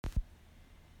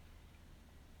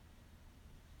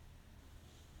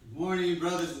morning,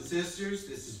 brothers and sisters.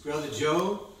 This is Brother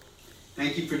Joe.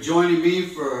 Thank you for joining me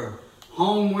for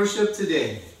home worship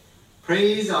today.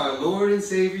 Praise our Lord and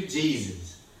Savior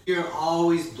Jesus. He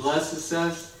always blesses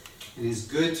us and is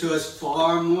good to us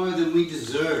far more than we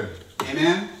deserve.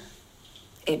 Amen?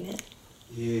 Amen.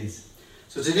 Yes.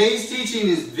 So today's teaching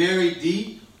is very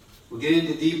deep. We'll get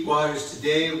into deep waters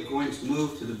today. We're going to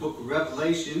move to the book of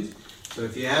Revelation. So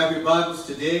if you have your Bibles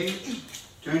today,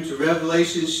 turn to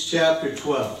Revelation chapter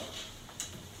 12.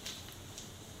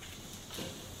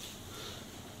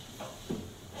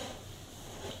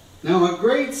 Now a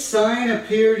great sign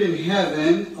appeared in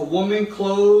heaven, a woman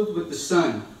clothed with the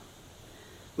sun,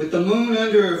 with the moon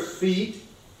under her feet,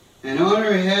 and on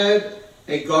her head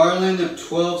a garland of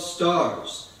 12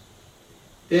 stars.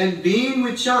 Then being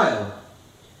with child,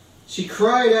 she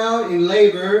cried out in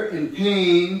labor and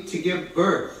pain to give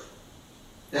birth.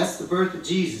 That's the birth of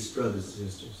Jesus, brothers and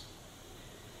sisters.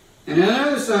 And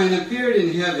another sign appeared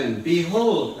in heaven.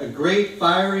 Behold, a great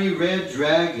fiery red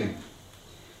dragon,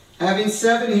 having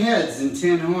 7 heads and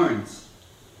 10 horns,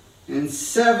 and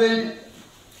 7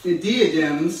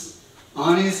 diadems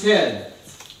on his head.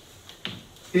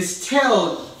 His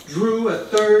tail drew a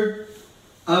third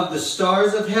of the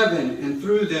stars of heaven and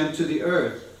threw them to the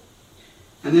earth.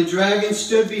 And the dragon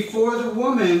stood before the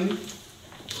woman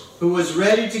who was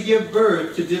ready to give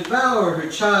birth, to devour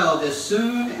her child as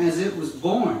soon as it was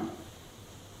born.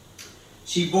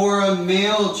 She bore a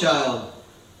male child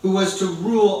who was to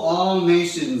rule all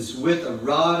nations with a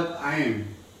rod of iron.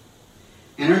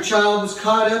 And her child was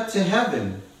caught up to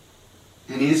heaven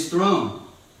and his throne.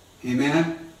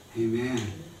 Amen? Amen.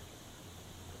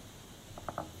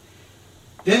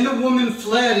 Then the woman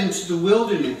fled into the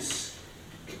wilderness,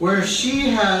 where she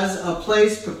has a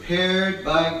place prepared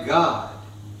by God.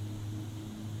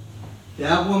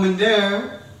 That woman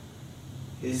there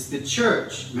is the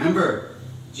church. Remember,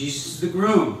 Jesus is the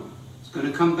groom. He's going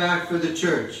to come back for the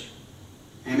church.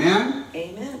 Amen?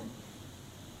 Amen.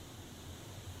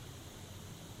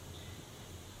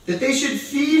 That they should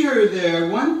feed her there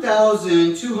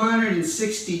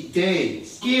 1,260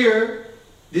 days. Here,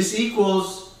 this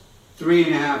equals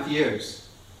 3.5 years.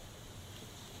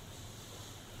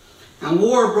 And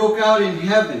war broke out in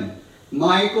heaven.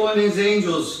 Michael and his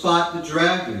angels fought the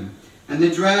dragon. And the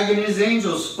dragon and his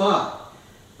angels fought.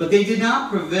 But they did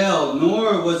not prevail,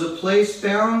 nor was a place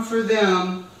found for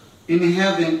them in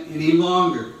heaven any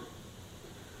longer.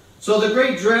 So the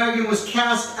great dragon was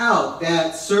cast out,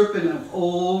 that serpent of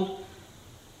old,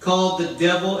 called the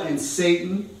devil and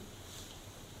Satan,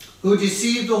 who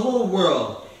deceived the whole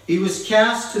world. He was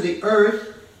cast to the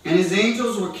earth, and his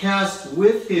angels were cast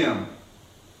with him.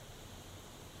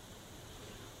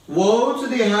 Woe to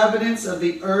the inhabitants of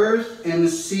the earth and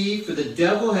the sea, for the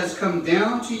devil has come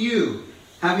down to you,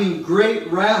 having great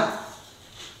wrath,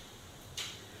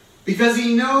 because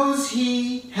he knows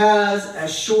he has a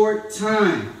short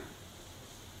time.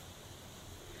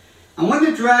 And when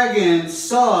the dragon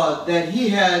saw that he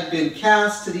had been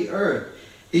cast to the earth,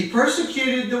 he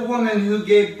persecuted the woman who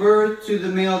gave birth to the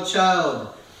male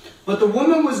child. But the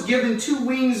woman was given 2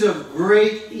 wings of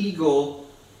great eagle,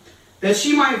 that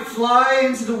she might fly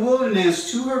into the wilderness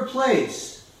to her place,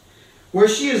 where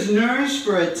she is nourished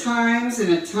for a times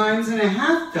and a times and a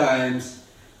half times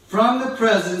from the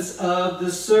presence of the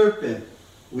serpent,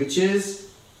 which is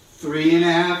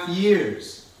 3.5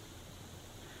 years.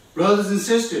 Brothers and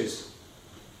sisters,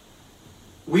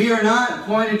 we are not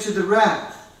appointed to the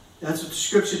wrath. That's what the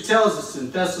scripture tells us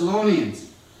in Thessalonians.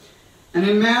 And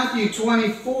in Matthew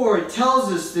 24, it tells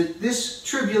us that this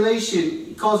tribulation,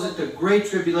 he calls it the Great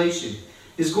Tribulation,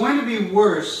 is going to be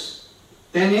worse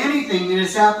than anything that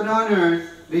has happened on earth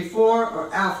before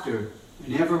or after,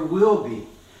 and ever will be.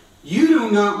 You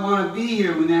do not want to be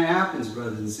here when that happens,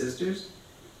 brothers and sisters.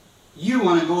 You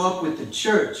want to go up with the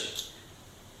church.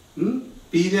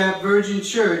 Be that virgin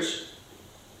church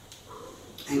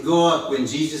and go up when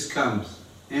Jesus comes.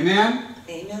 Amen?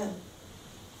 Amen.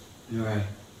 All right.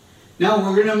 Now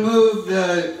we're going to move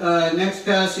the next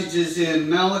passages in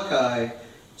Malachi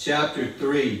chapter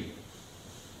 3.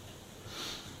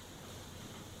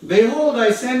 Behold,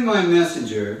 I send my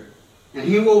messenger, and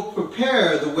he will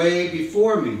prepare the way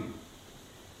before me.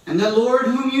 And the Lord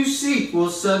whom you seek will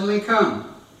suddenly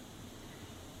come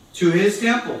to his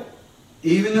temple,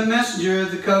 even the messenger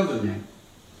of the covenant,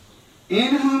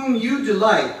 in whom you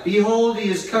delight. Behold, he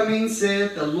is coming,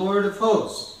 saith the Lord of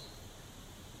hosts.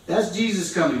 That's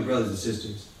Jesus coming, brothers and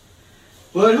sisters.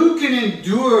 But who can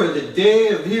endure the day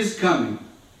of his coming?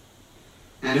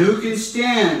 And who can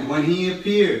stand when he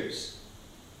appears?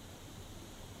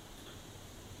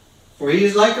 For he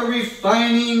is like a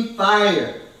refining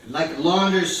fire, like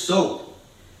launderer's soap,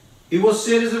 He will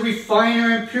sit as a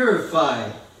refiner and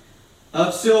purifier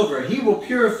of silver. He will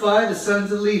purify the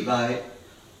sons of Levi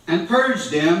and purge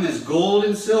them as gold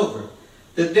and silver,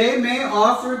 that they may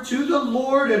offer to the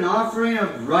Lord an offering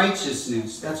of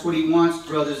righteousness. That's what he wants,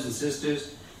 brothers and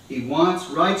sisters. He wants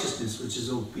righteousness, which is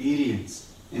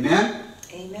obedience. Amen?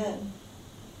 Amen.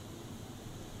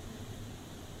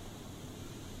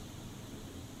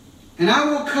 And I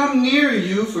will come near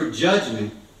you for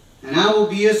judgment, and I will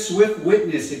be a swift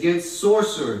witness against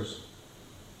sorcerers.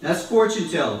 That's fortune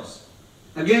tellers.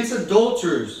 Against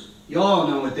adulterers. You all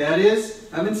know what that is.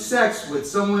 Having sex with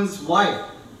someone's wife.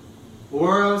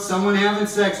 Or someone having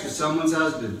sex with someone's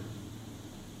husband.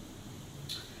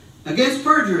 Against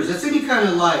perjurers. That's any kind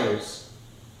of liars.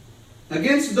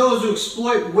 Against those who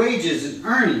exploit wages and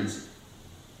earnings.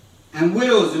 And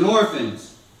widows and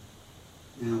orphans.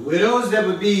 Now, widows, that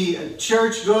would be a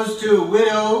church goes to a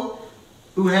widow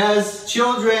who has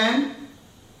children.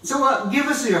 So give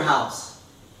us your house.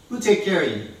 We'll take care of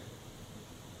you.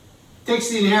 Takes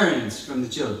the inheritance from the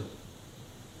children.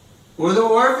 Or the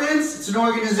orphans, it's an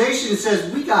organization that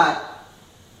says, we got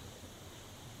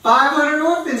 500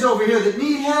 orphans over here that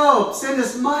need help. Send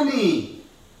us money.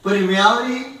 But in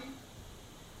reality,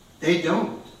 they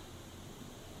don't.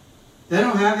 They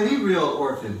don't have any real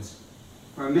orphans.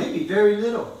 Or maybe very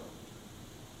little.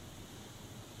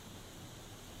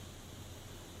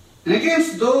 And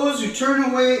against those who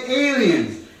turn away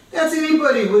aliens. That's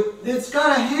anybody that's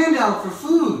got a handout for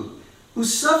food.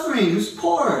 Who's suffering, who's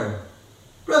poor.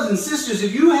 Brothers and sisters,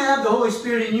 if you have the Holy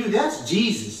Spirit in you, that's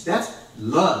Jesus. That's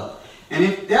love. And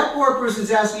if that poor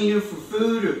person's asking you for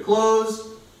food or clothes,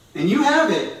 and you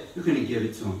have it, you're going to give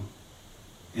it to them.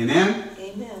 Amen?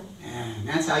 Amen. And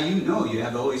that's how you know you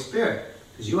have the Holy Spirit.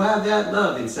 Because you'll have that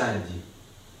love inside of you.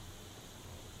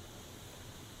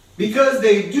 Because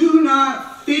they do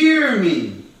not fear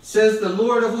me, says the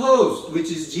Lord of hosts, which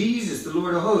is Jesus, the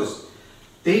Lord of hosts.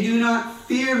 They do not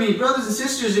fear me. Brothers and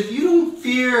sisters, if you don't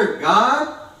fear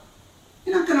God,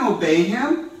 you're not going to obey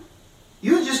Him.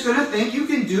 You're just going to think you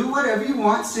can do whatever you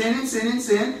want, sin and sin and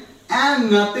sin, and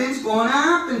nothing's going to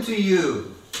happen to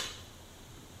you.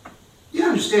 You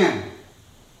understand?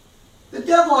 The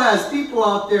devil has people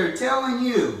out there telling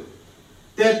you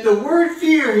that the word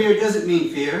fear here doesn't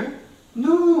mean fear.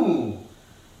 No.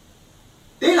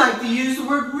 They like to use the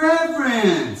word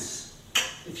reverence.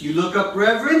 If you look up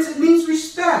reverence, it means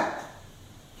respect.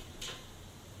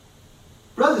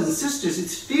 Brothers and sisters,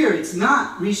 it's fear. It's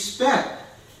not respect.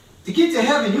 To get to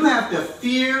heaven, you have to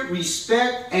fear,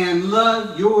 respect, and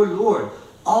love your Lord.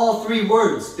 All three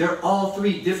words. They're all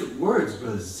three different words,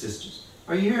 brothers and sisters.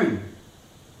 Are you hearing me?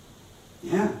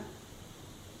 Yeah.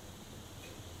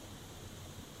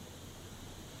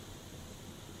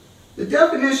 The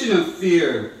definition of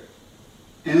fear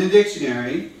in the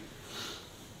dictionary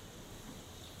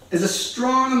is a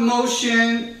strong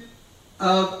emotion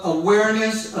of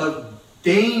awareness of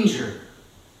danger.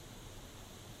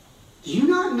 Do you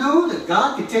not know that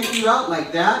God could take you out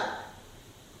like that?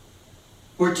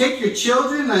 Or take your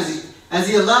children as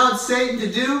He allowed Satan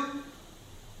to do?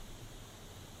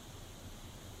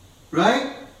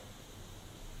 Right?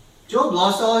 Job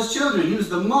lost all his children. He was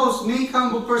the most meek,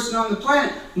 humble person on the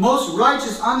planet. Most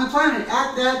righteous on the planet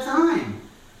at that time.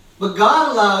 But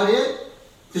God allowed it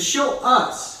to show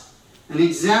us an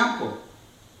example.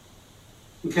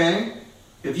 Okay?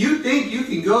 If you think you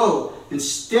can go and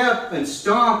step and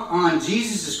stomp on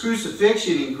Jesus'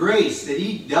 crucifixion and grace, that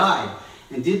He died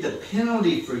and did the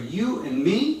penalty for you and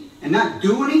me, and not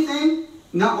do anything,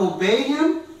 not obey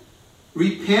Him,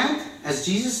 repent, as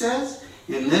Jesus says,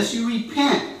 unless you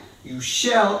repent, you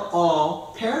shall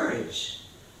all perish.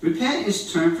 Repent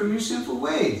is turn from your sinful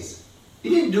ways. He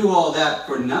didn't do all that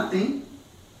for nothing.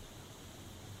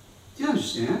 Do you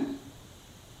understand?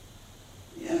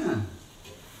 Yeah.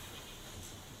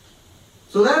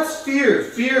 So that's fear.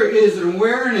 Fear is an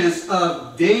awareness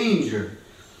of danger.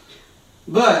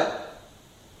 But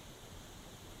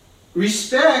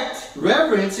respect,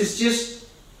 reverence is just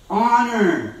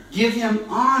honor. Give Him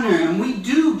honor. And we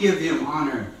do give Him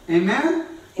honor. Amen?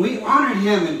 We honored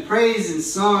Him in praise and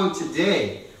song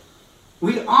today.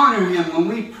 We honor Him when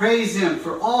we praise Him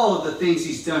for all of the things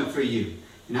He's done for you.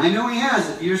 And I know He has.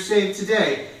 If you're saved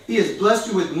today, He has blessed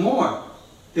you with more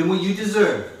than what you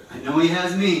deserve. I know He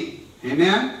has me.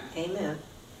 Amen? Amen.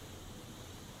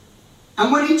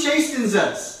 And when He chastens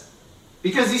us,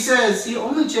 because He says He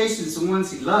only chastens the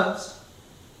ones He loves.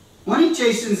 When He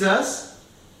chastens us,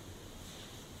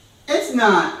 it's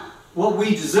not what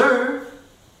we deserve.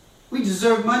 We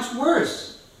deserve much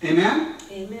worse. Amen?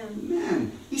 Amen.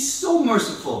 Amen. He's so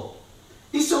merciful.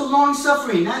 He's so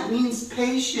long-suffering. That means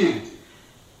patient.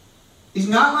 He's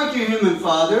not like your human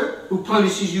father who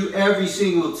punishes you every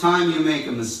single time you make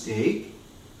a mistake.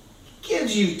 He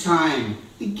gives you time.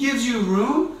 He gives you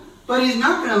room, but he's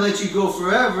not going to let you go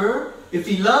forever. If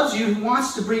he loves you, he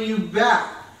wants to bring you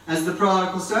back as the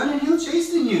prodigal son, and he'll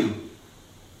chasten you.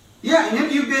 Yeah, and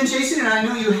if you've been chastened, and I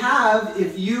know you have,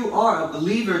 if you are a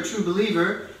believer, a true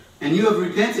believer, and you have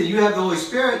repented, you have the Holy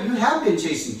Spirit, you have been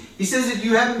chastened. He says if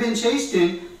you haven't been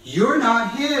chastened, you're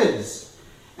not his.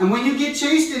 And when you get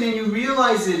chastened and you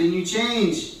realize it and you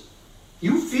change,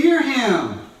 you fear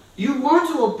him. You want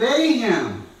to obey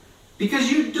him.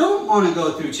 Because you don't want to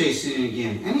go through chastening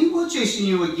again. And he will chasten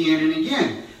you again and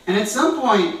again. And at some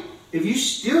point, if you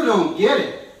still don't get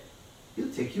it,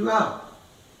 he'll take you out.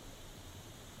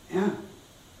 Yeah.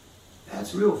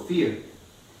 That's real fear.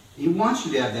 He wants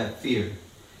you to have that fear.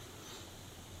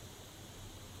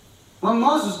 When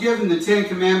Moses was given the 10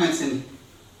 Commandments, and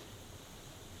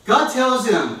God tells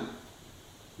him,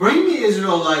 bring the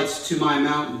Israelites to my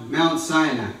mountain, Mount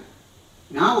Sinai,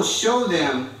 and I will show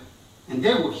them, and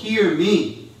they will hear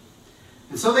me.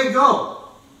 And so they go.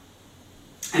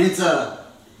 And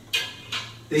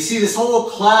they see this whole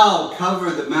cloud cover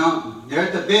the mountain. They're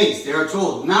at the base. They are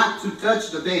told not to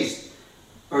touch the base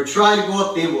or try to go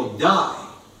up. They will die.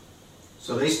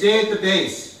 So they stay at the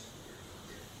base.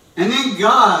 And then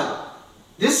God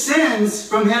descends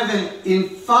from heaven in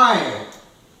fire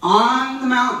on the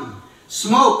mountain.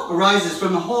 Smoke arises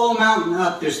from the whole mountain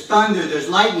up. There's thunder. There's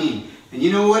lightning. And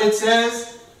you know what it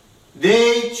says?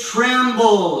 They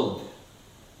trembled.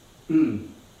 The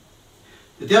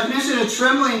definition of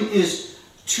trembling is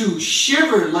to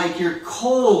shiver like you're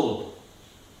cold.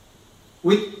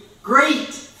 With great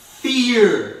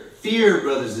fear. Fear,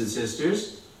 brothers and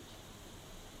sisters.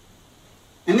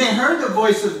 And they heard the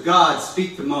voice of God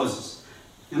speak to Moses.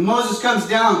 And Moses comes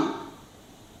down.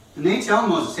 And they tell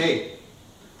Moses, hey,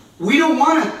 we don't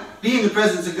want to be in the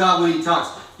presence of God when he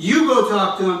talks. You go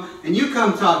talk to him, and you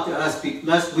come talk to us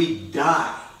lest we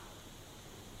die.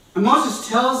 And Moses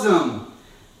tells them,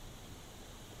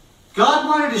 God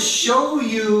wanted to show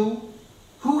you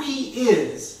who he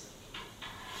is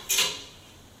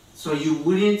so you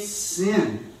wouldn't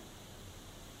sin.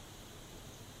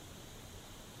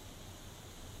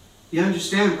 You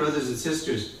understand, brothers and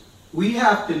sisters, we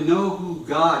have to know who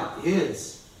God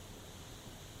is.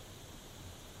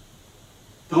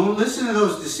 Don't listen to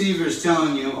those deceivers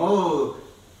telling you, oh,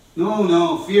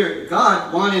 no, fear.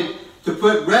 God wanted to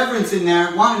put reverence in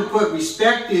there, wanted to put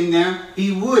respect in there.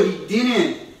 He would. He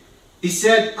didn't. He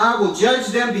said, I will judge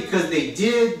them because they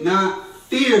did not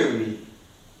fear me.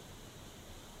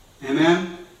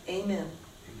 Amen? Amen.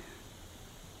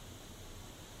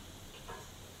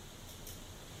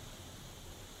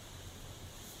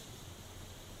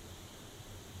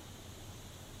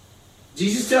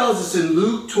 Jesus tells us in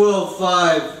Luke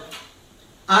 12:5,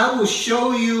 I will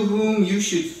show you whom you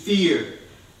should fear.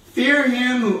 Fear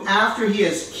him who after he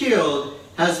has killed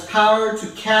has power to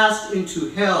cast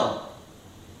into hell.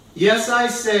 Yes, I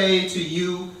say to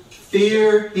you,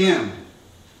 fear him.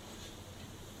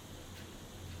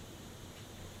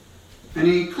 And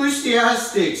in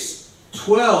Ecclesiastes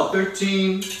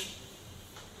 12:13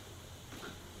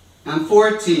 and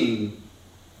 14,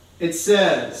 it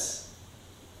says,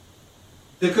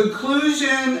 the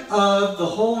conclusion of the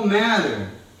whole matter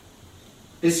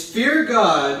is fear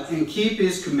God and keep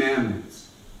his commandments.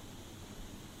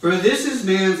 For this is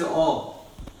man's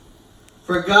all.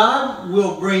 For God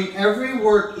will bring every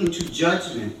work into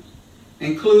judgment,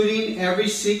 including every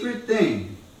secret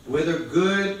thing, whether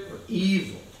good or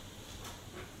evil.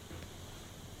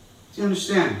 Do you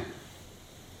understand?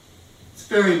 It's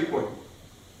very important.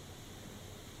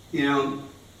 You know,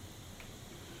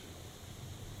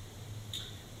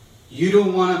 you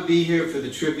don't want to be here for the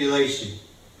tribulation.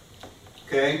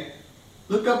 Okay?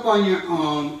 Look up on your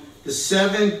own the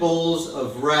 7 bowls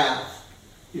of wrath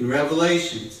in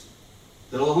Revelations.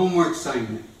 Little homework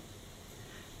assignment.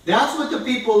 That's what the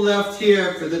people left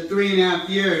here for the 3.5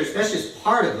 years. That's just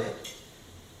part of it.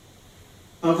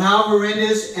 Of how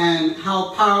horrendous and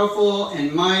how powerful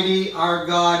and mighty our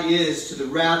God is to the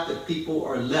wrath that people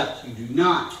are left. You do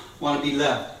not want to be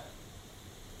left.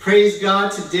 Praise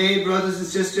God today, brothers and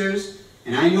sisters,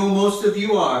 and I know most of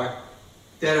you are,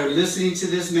 that are listening to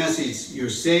this message.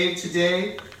 You're saved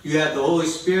today, you have the Holy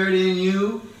Spirit in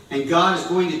you, and God is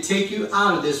going to take you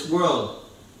out of this world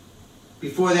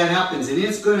before that happens. And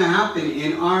it's going to happen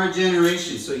in our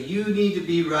generation, so you need to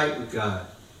be right with God.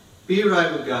 Be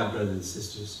right with God, brothers and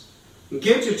sisters. And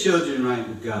get your children right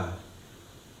with God.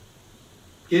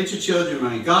 Get your children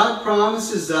right. God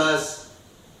promises us,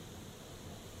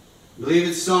 I believe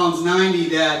it's Psalms 90,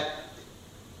 that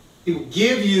He will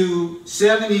give you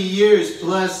 70 years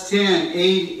plus 10, 80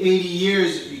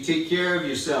 years if you take care of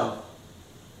yourself.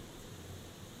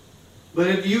 But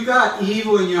if you got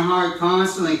evil in your heart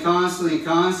constantly,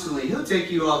 He'll take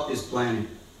you off this planet.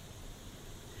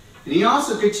 And He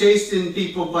also could chasten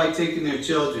people by taking their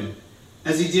children,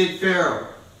 as He did Pharaoh.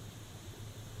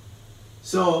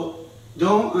 So,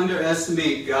 don't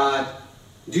underestimate God.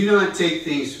 Do not take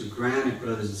things for granted,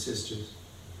 brothers and sisters.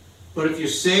 But if you're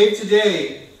saved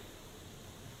today,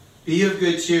 be of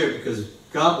good cheer, because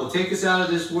God will take us out of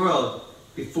this world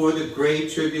before the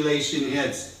great tribulation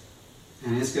hits.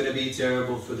 And it's going to be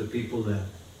terrible for the people there.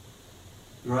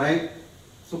 Right?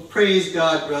 So praise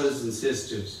God, brothers and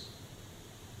sisters.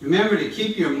 Remember to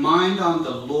keep your mind on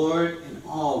the Lord, and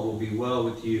all will be well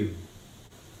with you.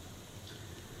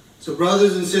 So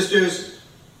brothers and sisters,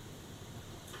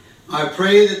 I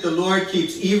pray that the Lord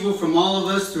keeps evil from all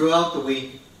of us throughout the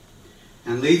week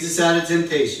and leads us out of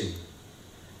temptation.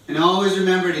 And always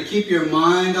remember to keep your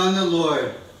mind on the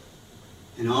Lord,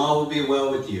 and all will be well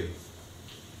with you.